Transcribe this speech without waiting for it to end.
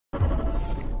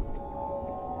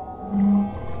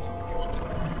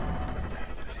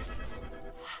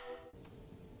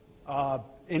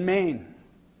In Maine,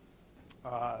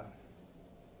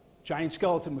 giant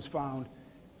skeleton was found,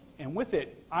 and with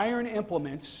it, iron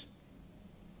implements,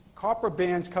 copper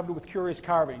bands covered with curious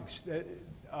carvings.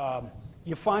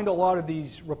 You find a lot of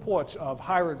these reports of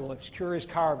hieroglyphs, curious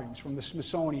carvings from the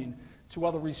Smithsonian to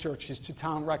other researchers to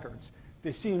town records.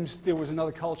 There seems there was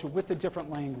another culture with a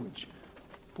different language.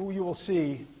 Who you will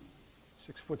see,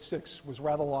 6'6", was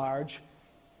rather large.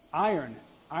 Iron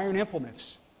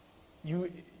implements.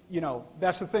 You know,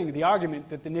 that's the thing, the argument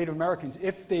that the Native Americans,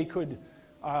 if they could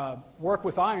work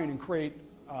with iron and create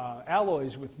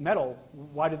alloys with metal,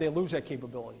 why did they lose that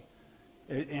capability?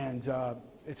 It's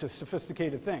a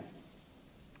sophisticated thing.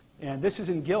 And this is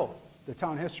in Gill, the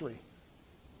town history.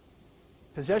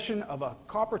 Possession of a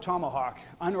copper tomahawk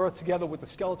unearthed together with the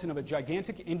skeleton of a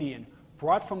gigantic Indian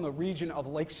brought from the region of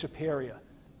Lake Superior.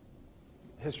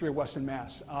 History of Western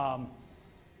Mass.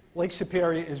 Lake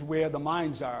Superior is where the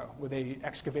mines are, where they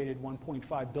excavated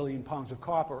 1.5 billion pounds of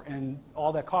copper, and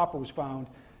all that copper was found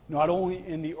not only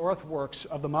in the earthworks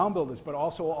of the mound builders, but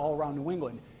also all around New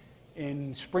England.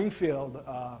 In Springfield,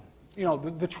 you know,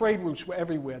 the trade routes were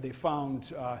everywhere. They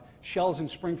found shells in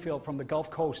Springfield from the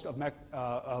Gulf Coast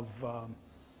of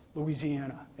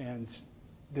Louisiana, and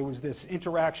there was this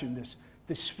interaction, this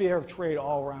sphere of trade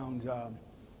all around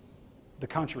the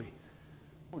country.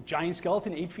 Giant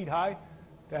skeleton, 8 feet high,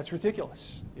 that's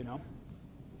ridiculous, you know.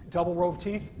 Double row of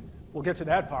teeth, we'll get to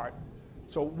that part.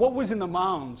 So what was in the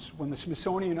mounds when the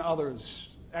Smithsonian and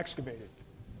others excavated?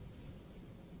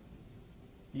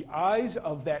 The eyes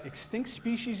of that extinct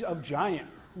species of giant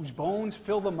whose bones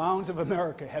fill the mounds of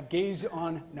America have gazed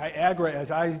on Niagara as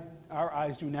our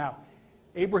eyes do now.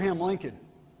 Abraham Lincoln,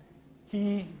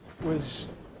 he was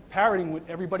parroting what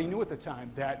everybody knew at the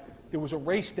time, that there was a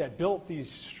race that built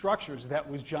these structures that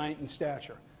was giant in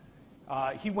stature.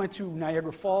 He went to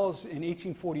Niagara Falls in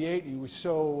 1848, and he was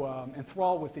so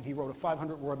enthralled with it, he wrote a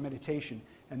 500-word meditation,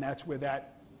 and that's where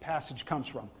that passage comes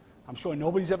from. I'm sure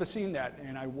nobody's ever seen that,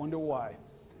 and I wonder why.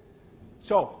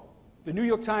 So, the New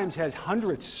York Times has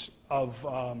hundreds of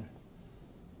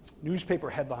newspaper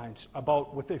headlines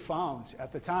about what they found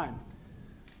at the time.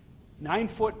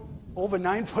 Over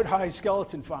 9 foot high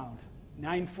skeleton found,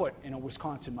 9 foot in a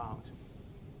Wisconsin mound.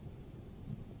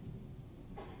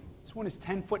 This one is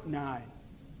 10'9".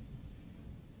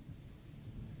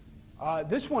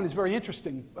 This one is very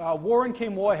interesting. Warren K.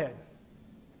 Moorhead.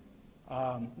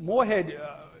 Moorhead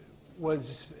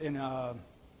was an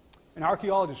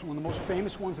archaeologist, one of the most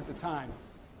famous ones at the time,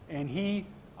 and he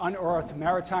unearthed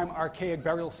maritime archaic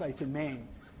burial sites in Maine.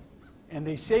 And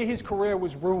they say his career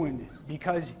was ruined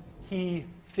because he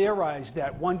theorized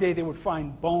that one day they would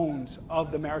find bones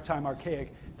of the maritime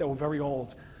archaic that were very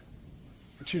old.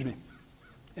 Excuse me.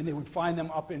 And they would find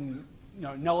them up in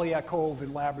Neliac Cove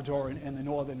in Labrador and the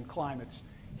northern climates.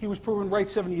 He was proven right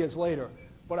 70 years later,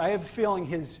 but I have a feeling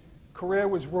his career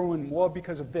was ruined more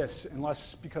because of this and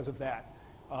less because of that.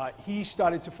 He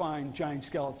started to find giant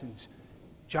skeletons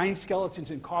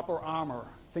in copper armor,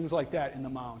 things like that in the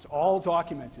mounds, all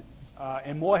documented.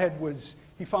 And Moorhead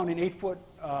he found an 8 foot,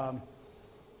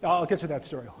 I'll get to that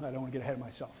story, I don't want to get ahead of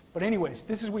myself. But anyways,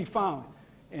 this is what he found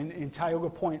in Tioga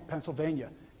Point, Pennsylvania.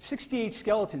 68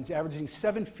 skeletons averaging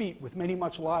 7 feet with many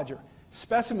much larger.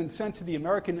 Specimens sent to the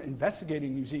American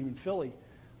Investigating Museum in Philly.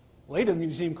 Later, the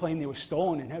museum claimed they were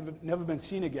stolen and have never been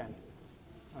seen again.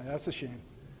 That's a shame.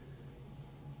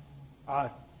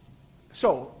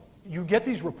 So you get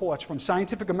these reports from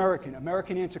Scientific American,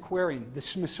 American Antiquarian, the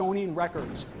Smithsonian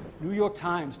Records, New York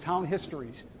Times, Town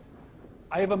Histories.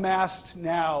 I have amassed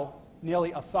now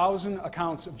nearly 1,000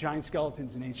 accounts of giant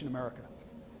skeletons in ancient America.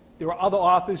 There are other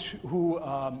authors who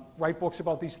write books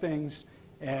about these things,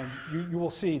 and you will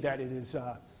see that it is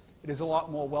a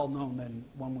lot more well-known than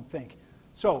one would think.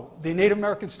 So the Native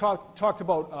Americans talked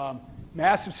about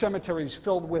massive cemeteries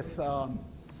filled with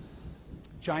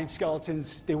giant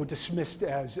skeletons. They were dismissed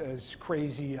as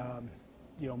crazy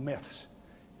myths.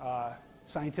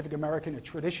 Scientific American, a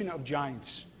tradition of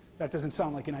giants. That doesn't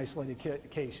sound like an isolated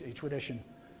case, a tradition.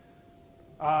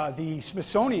 The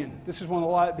Smithsonian, this is one of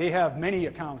the, they have many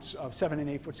accounts of 7 and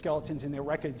 8 foot skeletons in their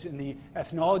records in the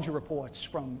ethnology reports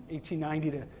from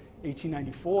 1890 to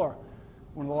 1894.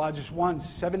 One of the largest ones,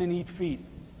 7 and 8 feet.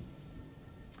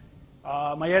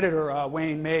 My editor,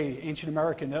 Wayne May, Ancient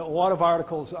American, a lot of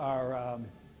articles are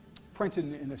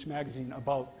printed in this magazine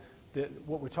about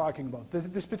what we're talking about.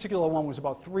 This particular one was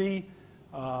about 3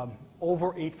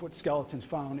 over 8 foot skeletons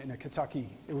found in a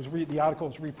Kentucky. The article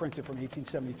was reprinted from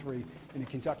 1873 in a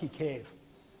Kentucky cave.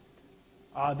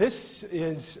 This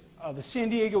is the San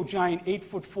Diego Giant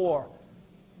 8'4".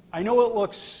 I know it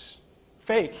looks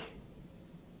fake,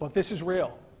 but this is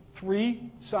real.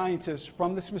 3 scientists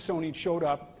from the Smithsonian showed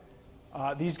up.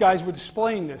 These guys were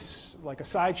displaying this like a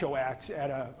sideshow act at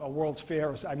a World's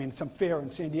Fair, some fair in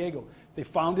San Diego. They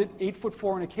found it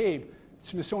 8'4" in a cave.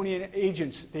 Smithsonian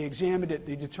agents, they examined it,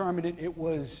 they determined it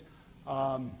was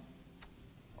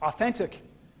authentic.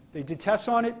 They did tests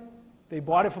on it, they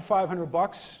bought it for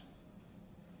 $500,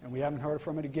 and we haven't heard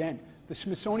from it again. The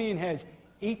Smithsonian has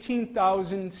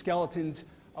 18,000 skeletons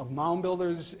of mound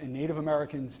builders and Native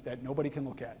Americans that nobody can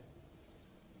look at.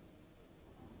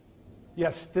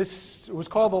 Yes, this was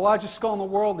called the largest skull in the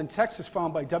world in Texas,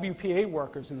 found by WPA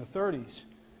workers in the 30s.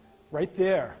 Right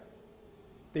there.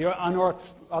 They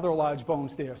unearthed other large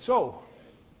bones there. So,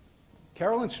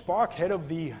 Carolyn Spark, head of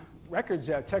the records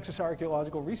at Texas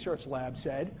Archaeological Research Lab,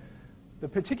 said, the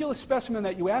particular specimen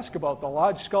that you ask about, the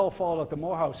large skull found at the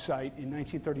Morehouse site in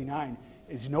 1939,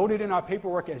 is noted in our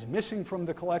paperwork as missing from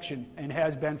the collection and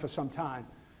has been for some time.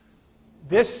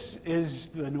 This is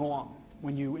the norm.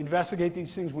 When you investigate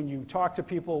these things, when you talk to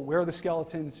people, where are the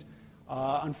skeletons?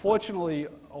 Unfortunately,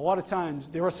 a lot of times,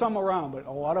 there are some around, but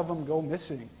a lot of them go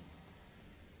missing.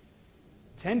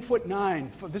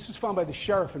 10'9", this was found by the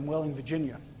sheriff in Wheeling,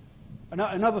 Virginia.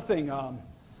 Another thing,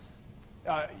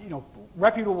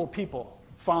 reputable people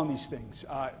found these things.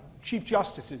 Chief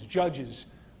justices, judges,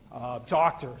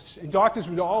 doctors. And doctors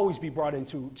would always be brought in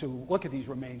to look at these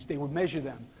remains. They would measure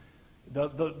them.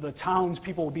 The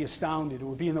townspeople would be astounded. It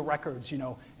would be in the records,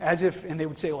 as if, and they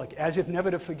would say, like, as if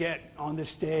never to forget on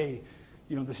this day,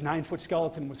 this 9-foot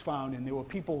skeleton was found, and there were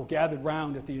people gathered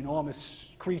round at the enormous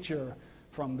creature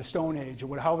from the Stone Age,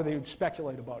 or however they would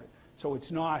speculate about it. So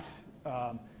it's not,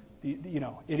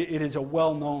 it is a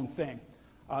well-known thing.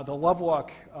 The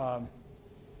Lovelock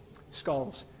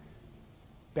skulls.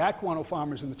 Bat guano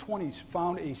farmers in the 20s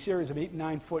found a series of 8 and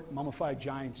 9-foot mummified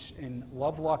giants in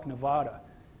Lovelock, Nevada.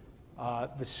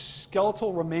 The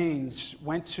skeletal remains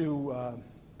went to,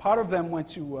 part of them went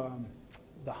to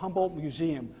the Humboldt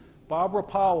Museum. Barbara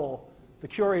Powell, the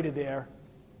curator there,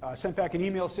 sent back an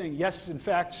email saying, yes, in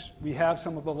fact, we have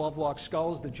some of the Lovelock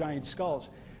skulls, the giant skulls.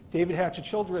 David Hatcher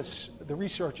Childress, the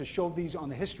researcher, showed these on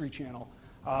the History Channel.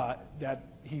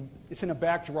 It's in a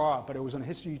back drawer, but it was on a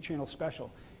History Channel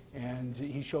special, and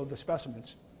he showed the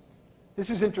specimens. This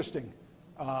is interesting.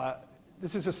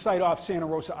 This is a site off Santa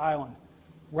Rosa Island.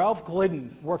 Ralph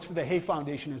Glidden works for the Hay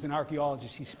Foundation as an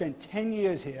archaeologist. He spent 10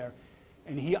 years here,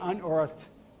 and he unearthed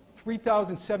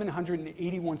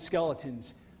 3,781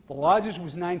 skeletons. The largest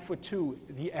was 9'2".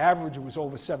 The average was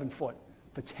over 7 foot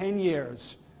for 10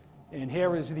 years. And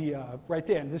here is the, right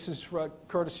there, and this is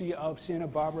courtesy of Santa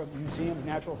Barbara Museum of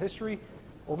Natural History,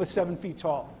 over 7 feet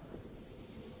tall.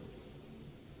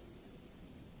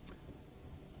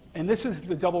 And this is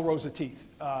the double rows of teeth.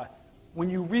 When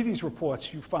you read these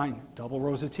reports, you find double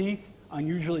rows of teeth,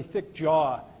 unusually thick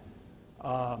jaw,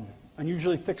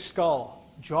 unusually thick skull,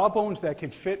 jaw bones that can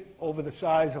fit over the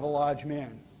size of a large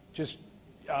man. Just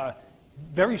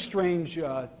very strange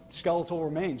skeletal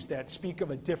remains that speak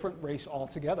of a different race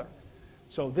altogether.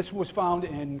 So this was found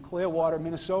in Clearwater,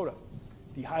 Minnesota.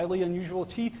 The highly unusual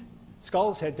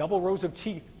skulls had double rows of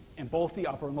teeth in both the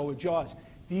upper and lower jaws.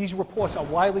 These reports are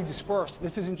widely dispersed.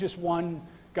 This isn't just one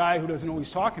guy who doesn't know what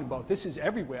he's talking about. This is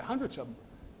everywhere, hundreds of them.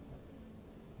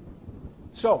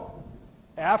 So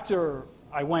after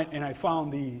I went and I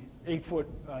found the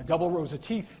 8-foot double rows of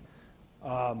teeth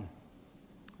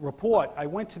report, I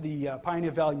went to the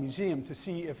Pioneer Valley Museum to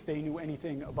see if they knew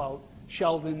anything about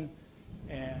Sheldon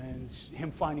and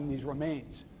him finding these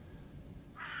remains.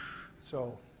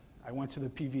 So I went to the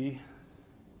PVMM,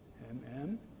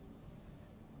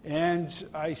 and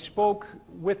I spoke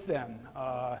with them.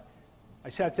 I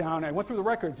sat down, I went through the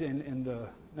records, and the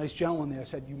nice gentleman there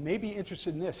said, you may be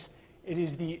interested in this. It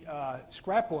is the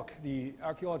scrapbook, the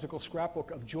archaeological scrapbook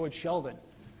of George Sheldon.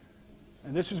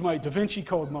 And this was my Da Vinci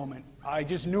Code moment. I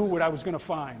just knew what I was going to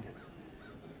find.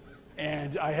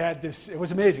 And I had this, it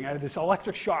was amazing. I had this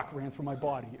electric shock ran through my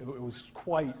body. It was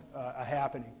quite a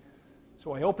happening.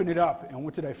 So I opened it up, and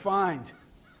what did I find?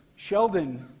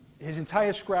 Sheldon, his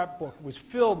entire scrapbook was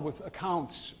filled with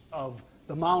accounts of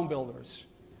the mound builders,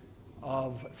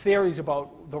 of theories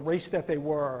about the race that they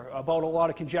were, about a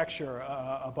lot of conjecture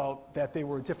about that they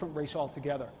were a different race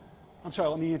altogether. I'm sorry,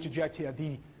 let me interject here.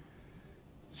 The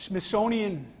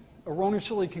Smithsonian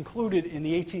erroneously concluded in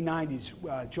the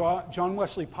 1890s, John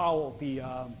Wesley Powell,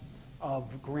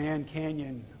 of Grand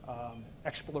Canyon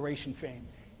exploration fame,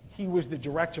 he was the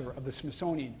director of the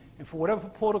Smithsonian. And for whatever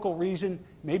political reason,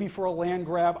 maybe for a land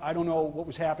grab, I don't know what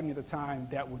was happening at the time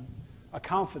that would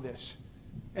account for this.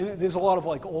 And there's a lot of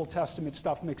like Old Testament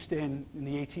stuff mixed in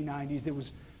the 1890s. There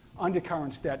was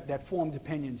undercurrents that formed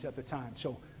opinions at the time.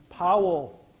 So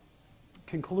Powell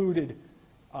concluded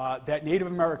that Native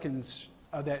Americans,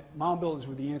 that mound builders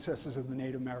were the ancestors of the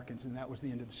Native Americans, and that was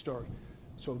the end of the story.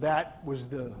 So that was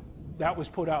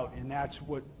put out, and that's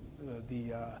what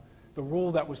the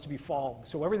rule that was to be followed.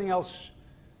 So everything else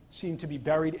seemed to be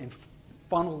buried and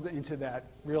funneled into that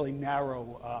really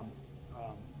narrow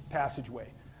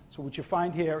passageway. So what you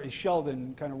find here is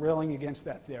Sheldon kind of railing against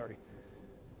that theory.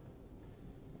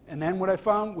 And then what I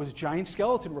found was giant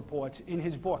skeleton reports in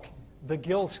his book, The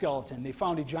Gill Skeleton. They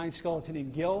found a giant skeleton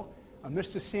in Gill.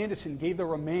 Mr. Sanderson gave the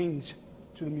remains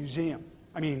to the museum.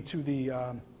 To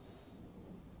the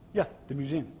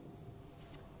museum.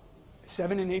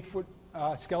 7 and 8 foot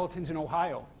skeletons in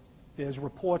Ohio. There's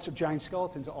reports of giant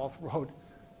skeletons all throughout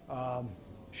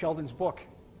Sheldon's book,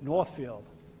 Northfield.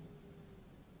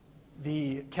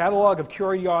 The catalog of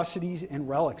curiosities and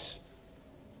relics,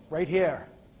 right here.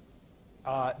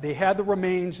 They had the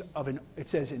remains of it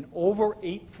says an over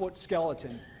 8 foot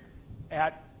skeleton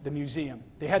at the museum.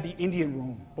 They had the Indian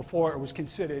room before it was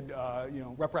considered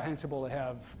reprehensible to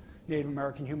have Native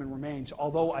American human remains,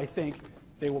 although I think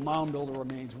they were mound builder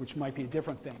remains, which might be a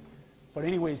different thing. But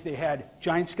anyways, they had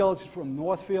giant skeletons from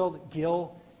Northfield,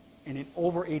 Gill, and an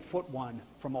over 8 foot one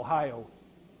from Ohio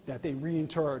that they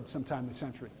reinterred sometime this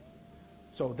century.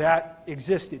 So that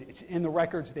existed. It's in the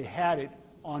records. They had it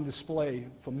on display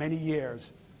for many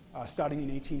years, starting in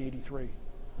 1883,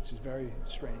 which is very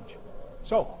strange.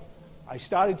 So I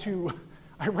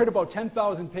read about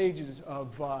 10,000 pages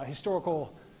of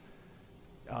historical,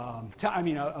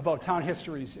 about town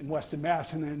histories in Western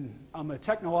Mass, and then I'm a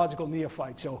technological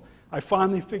neophyte, so I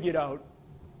finally figured out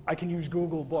I can use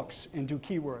Google Books and do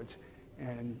keywords,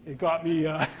 and it got me,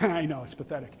 I know, it's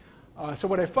pathetic. So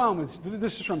what I found was,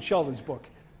 this is from Sheldon's book,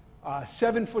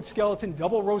 7 foot skeleton,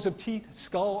 double rows of teeth,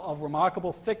 skull of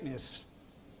remarkable thickness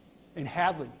in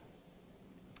Hadley.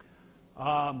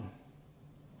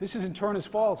 This is in Turner's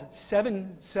Falls,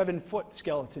 7 7-foot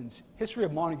skeletons. History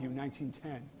of Montague,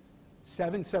 1910.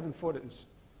 7 7-footers.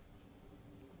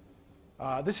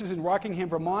 This is in Rockingham,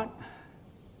 Vermont.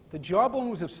 The jawbone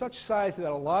was of such size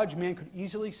that a large man could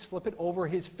easily slip it over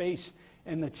his face,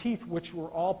 and the teeth, which were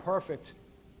all perfect,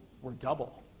 were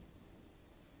double.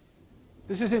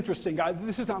 This is interesting.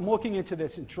 I'm looking into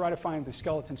this and try to find if the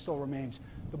skeleton still remains.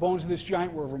 The bones of this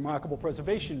giant were of remarkable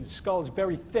preservation. The skull is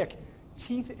very thick.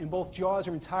 Teeth in both jaws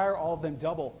are entire, all of them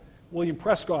double. William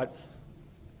Prescott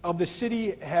of the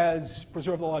city has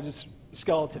preserved the largest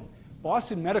skeleton.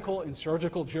 Boston Medical and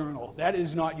Surgical Journal. That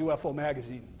is not UFO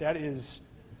magazine. That is,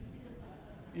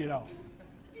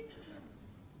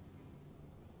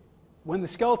 When the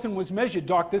skeleton was measured,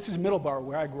 this is Middleborough,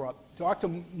 where I grew up. Dr.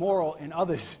 Morrill and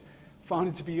others found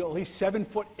it to be at least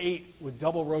 7'8" with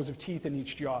double rows of teeth in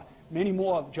each jaw. Many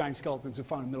more giant skeletons are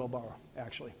found in Middleborough,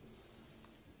 actually.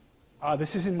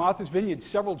 This is in Martha's Vineyard.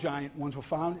 Several giant ones were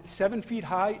found. 7 feet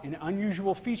high. An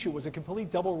unusual feature was a complete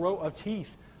double row of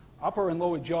teeth, upper and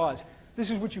lower jaws. This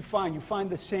is what you find. You find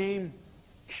the same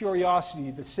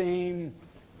curiosity, the same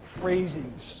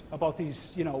phrasings about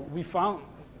these, we found,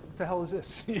 what the hell is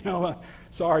this?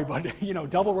 Sorry, but,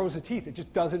 double rows of teeth. It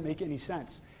just doesn't make any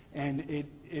sense. And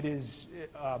it is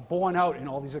borne out in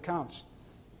all these accounts.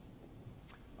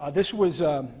 This was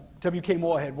W.K.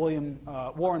 Moorhead,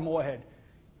 Warren Moorhead.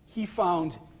 He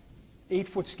found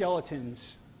 8-foot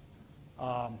skeletons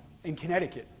in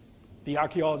Connecticut, the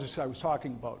archaeologist I was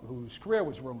talking about, whose career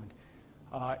was ruined.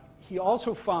 He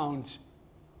also found,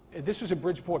 this was in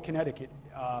Bridgeport, Connecticut,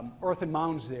 earthen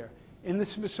mounds there. In the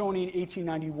Smithsonian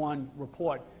 1891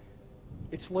 report,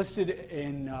 it's listed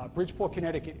in Bridgeport,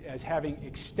 Connecticut as having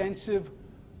extensive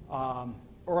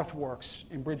earthworks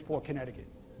in Bridgeport, Connecticut.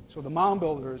 So the mound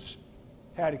builders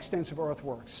had extensive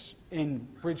earthworks in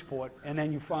Bridgeport, and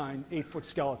then you find 8-foot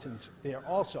skeletons there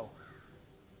also.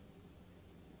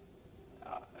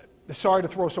 Sorry to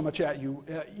throw so much at you.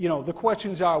 The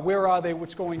questions are, where are they,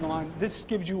 what's going on? This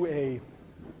gives you a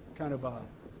kind of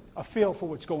a feel for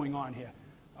what's going on here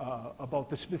about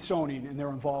the Smithsonian and their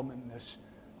involvement in this.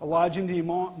 A large Indian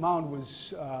mound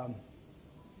was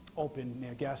opened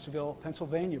near Gasterville,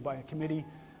 Pennsylvania, by a committee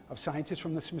of scientists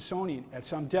from the Smithsonian. At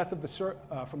some depth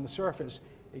of from the surface,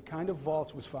 a kind of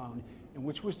vault was found in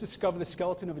which was discovered the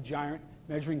skeleton of a giant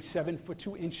measuring 7 foot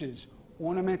 2 inches,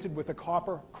 ornamented with a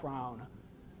copper crown.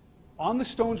 On the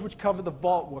stones which covered the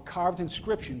vault were carved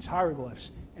inscriptions,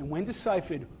 hieroglyphs, and when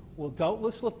deciphered, will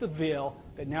doubtless lift the veil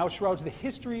that now shrouds the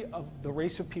history of the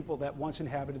race of people that once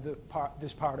inhabited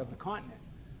this part of the continent.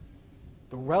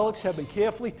 The relics have been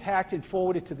carefully packed and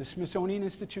forwarded to the Smithsonian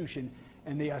Institution,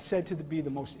 and they are said to be the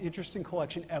most interesting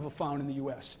collection ever found in the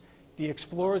U.S. The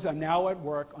explorers are now at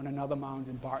work on another mound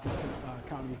in Barton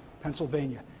County,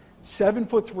 Pennsylvania.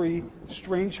 7'3",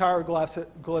 strange hieroglyphs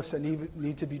that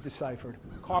need to be deciphered.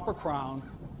 Copper crown.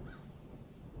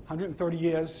 130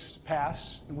 years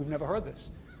pass, and we've never heard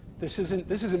this. This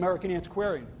is American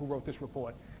Antiquarian who wrote this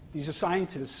report. These are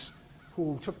scientists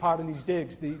who took part in these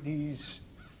digs. These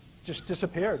just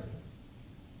disappeared.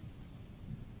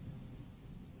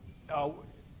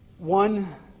 One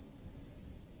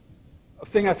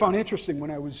thing I found interesting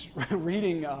when I was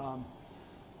reading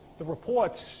the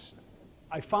reports,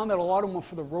 I found that a lot of them were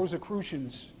for the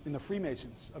Rosicrucians and the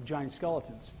Freemasons of giant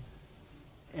skeletons.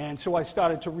 And so I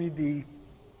started to read the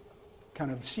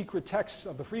kind of secret texts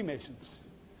of the Freemasons.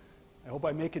 I hope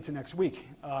I make it to next week.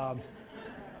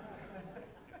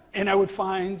 And I would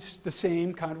find the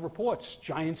same kind of reports,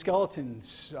 giant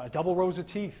skeletons, double rows of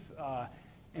teeth.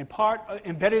 And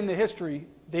embedded in the history,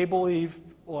 they believe,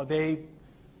 or they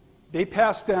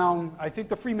passed down, I think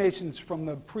the Freemasons from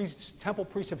the temple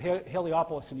priests of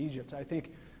Heliopolis in Egypt. I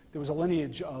think there was a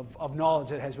lineage of knowledge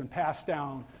that has been passed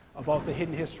down about the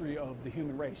hidden history of the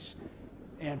human race.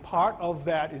 And part of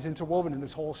that is interwoven in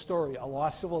this whole story, a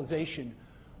lost civilization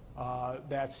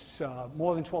that's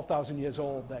more than 12,000 years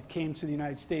old that came to the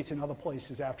United States and other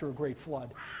places after a great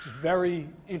flood. It's very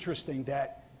interesting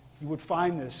that you would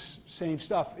find this same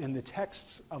stuff in the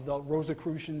texts of the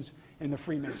Rosicrucians and the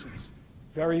Freemasons.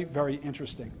 Very, very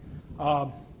interesting.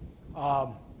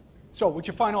 So what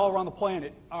you find all around the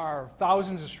planet are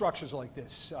thousands of structures like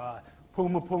this.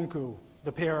 Puma Punku,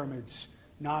 the pyramids,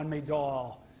 Nan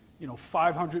Madol,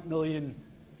 500 million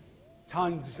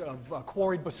tons of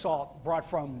quarried basalt brought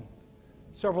from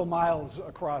several miles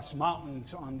across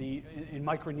mountains in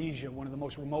Micronesia, one of the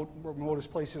most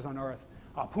remotest places on Earth.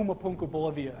 Puma Punku,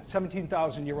 Bolivia,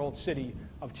 17,000-year-old city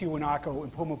of Tiwanaku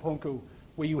in Puma Punku,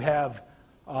 where you have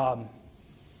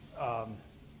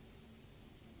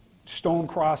stone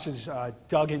crosses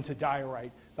dug into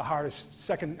diorite, the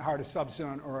second hardest substance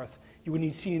on Earth. You would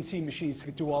need CNC machines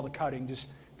to do all the cutting, just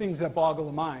things that boggle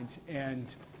the mind.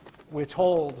 And we're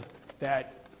told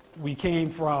that we came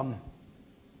from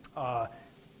a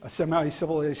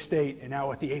semi-civilized state and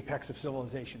now at the apex of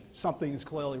civilization. Something is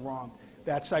clearly wrong.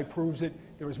 That site proves it.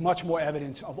 There is much more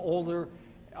evidence of older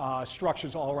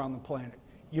structures all around the planet.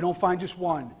 You don't find just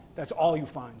one. That's all you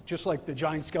find. Just like the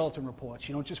giant skeleton reports.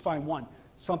 You don't just find one.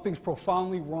 Something's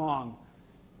profoundly wrong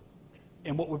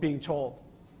in what we're being told.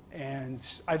 And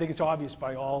I think it's obvious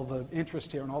by all the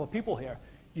interest here and all the people here.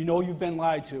 You know you've been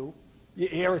lied to,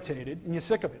 you're irritated, and you're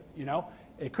sick of it,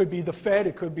 It could be the Fed,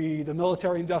 it could be the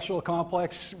military-industrial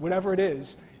complex, whatever it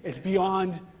is. It's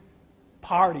beyond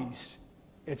parties.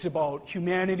 It's about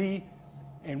humanity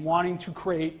and wanting to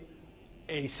create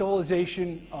a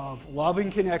civilization of love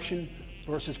and connection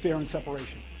versus fear and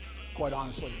separation, quite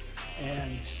honestly.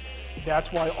 And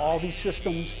that's why all these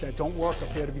systems that don't work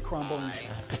appear to be crumbling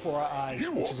before our eyes,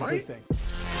 which is a good thing.